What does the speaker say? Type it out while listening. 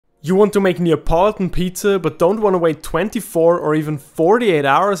You want to make Neapolitan pizza but don't want to wait 24 or even 48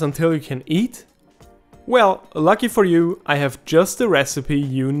 hours until you can eat? Well, lucky for you, I have just the recipe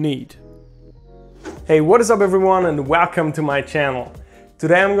you need. Hey, what is up everyone and welcome to my channel.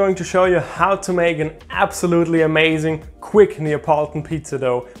 Today I'm going to show you how to make an absolutely amazing, quick Neapolitan pizza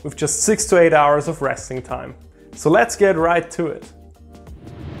dough with just 6 to 8 hours of resting time. So let's get right to it.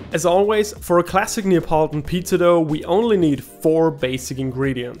 As always, for a classic Neapolitan pizza dough, we only need 4 basic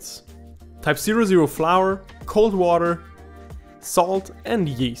ingredients. Type 00 flour, cold water, salt and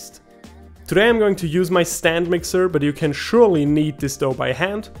yeast. Today I'm going to use my stand mixer, but you can surely knead this dough by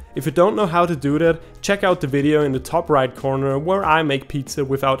hand. If you don't know how to do that, check out the video in the top right corner where I make pizza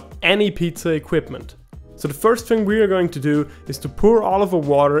without any pizza equipment. So the first thing we are going to do is to pour all of our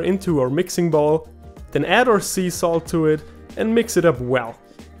water into our mixing bowl, then add our sea salt to it and mix it up well.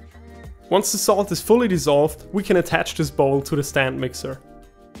 Once the salt is fully dissolved, we can attach this bowl to the stand mixer.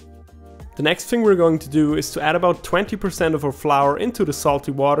 The next thing we're going to do is to add about 20% of our flour into the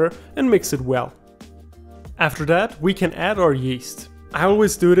salty water and mix it well. After that, we can add our yeast. I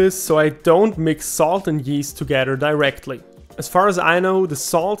always do this so I don't mix salt and yeast together directly. As far as I know, the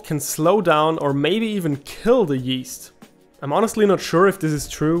salt can slow down or maybe even kill the yeast. I'm honestly not sure if this is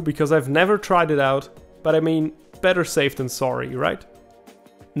true because I've never tried it out, but I mean, better safe than sorry, right?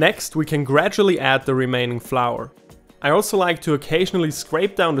 Next, we can gradually add the remaining flour. I also like to occasionally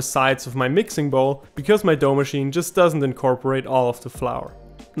scrape down the sides of my mixing bowl because my dough machine just doesn't incorporate all of the flour.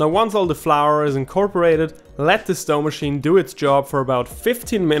 Now once all the flour is incorporated, let this dough machine do its job for about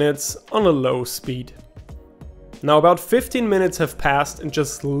 15 minutes on a low speed. Now about 15 minutes have passed and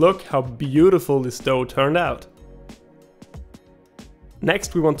just look how beautiful this dough turned out.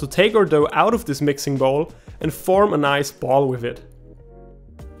 Next we want to take our dough out of this mixing bowl and form a nice ball with it.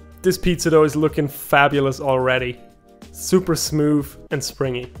 This pizza dough is looking fabulous already. Super smooth and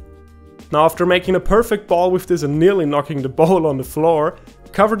springy. Now after making a perfect ball with this and nearly knocking the bowl on the floor,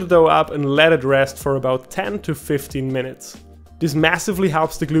 cover the dough up and let it rest for about 10 to 15 minutes. This massively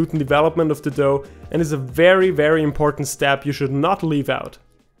helps the gluten development of the dough and is a very important step you should not leave out.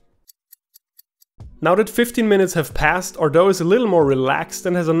 Now that 15 minutes have passed, our dough is a little more relaxed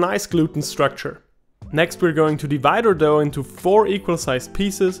and has a nice gluten structure. Next we're going to divide our dough into 4 equal sized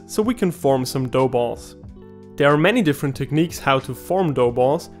pieces so we can form some dough balls. There are many different techniques how to form dough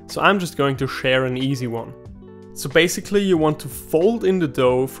balls, so I'm just going to share an easy one. So basically you want to fold in the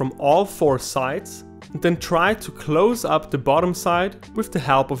dough from all 4 sides and then try to close up the bottom side with the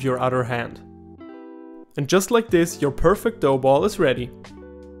help of your other hand. And just like this, your perfect dough ball is ready.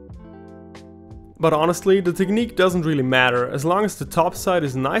 But honestly, the technique doesn't really matter as long as the top side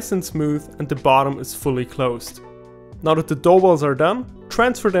is nice and smooth and the bottom is fully closed. Now that the dough balls are done,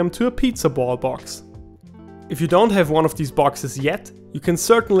 transfer them to a pizza ball box. If you don't have one of these boxes yet, you can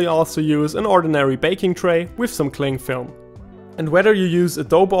certainly also use an ordinary baking tray with some cling film. And whether you use a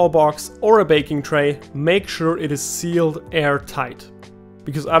dough ball box or a baking tray, make sure it is sealed airtight.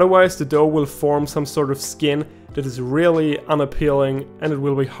 Because otherwise the dough will form some sort of skin that is really unappealing and it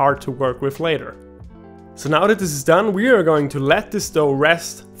will be hard to work with later. So now that this is done, we are going to let this dough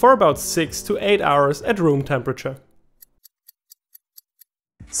rest for about 6 to 8 hours at room temperature.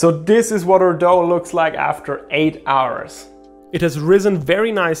 So this is what our dough looks like after 8 hours. It has risen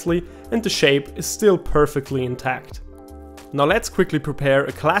very nicely and the shape is still perfectly intact. Now let's quickly prepare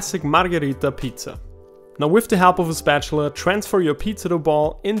a classic margherita pizza. Now with the help of a spatula, transfer your pizza dough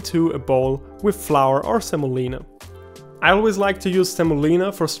ball into a bowl with flour or semolina. I always like to use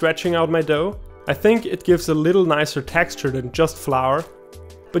semolina for stretching out my dough. I think it gives a little nicer texture than just flour,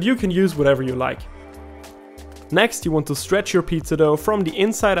 but you can use whatever you like. Next you want to stretch your pizza dough from the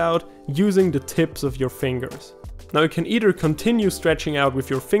inside out using the tips of your fingers. Now you can either continue stretching out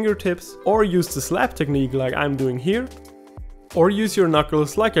with your fingertips or use the slap technique like I'm doing here, or use your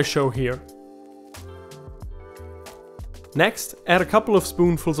knuckles like I show here. Next, add a couple of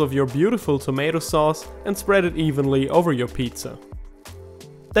spoonfuls of your beautiful tomato sauce and spread it evenly over your pizza.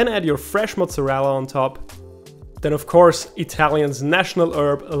 Then add your fresh mozzarella on top. Then of course, Italian's national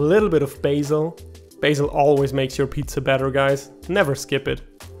herb, a little bit of basil. Basil always makes your pizza better, guys. Never skip it.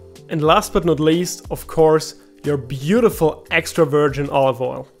 And last but not least, of course, your beautiful extra virgin olive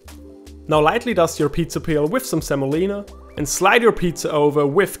oil. Now lightly dust your pizza peel with some semolina and slide your pizza over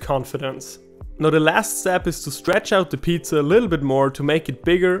with confidence. Now the last step is to stretch out the pizza a little bit more to make it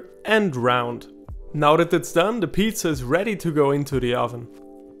bigger and round. Now that it's done, the pizza is ready to go into the oven.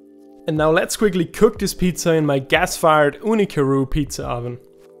 And now let's quickly cook this pizza in my gas-fired Ooni Karu pizza oven.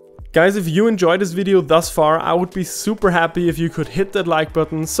 Guys, if you enjoyed this video thus far, I would be super happy if you could hit that like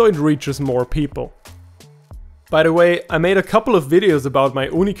button so it reaches more people. By the way, I made a couple of videos about my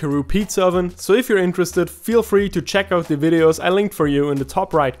Ooni Karu pizza oven, so if you're interested, feel free to check out the videos I linked for you in the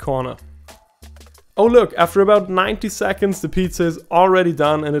top right corner. Oh look, after about 90 seconds the pizza is already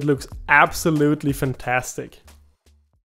done and it looks absolutely fantastic.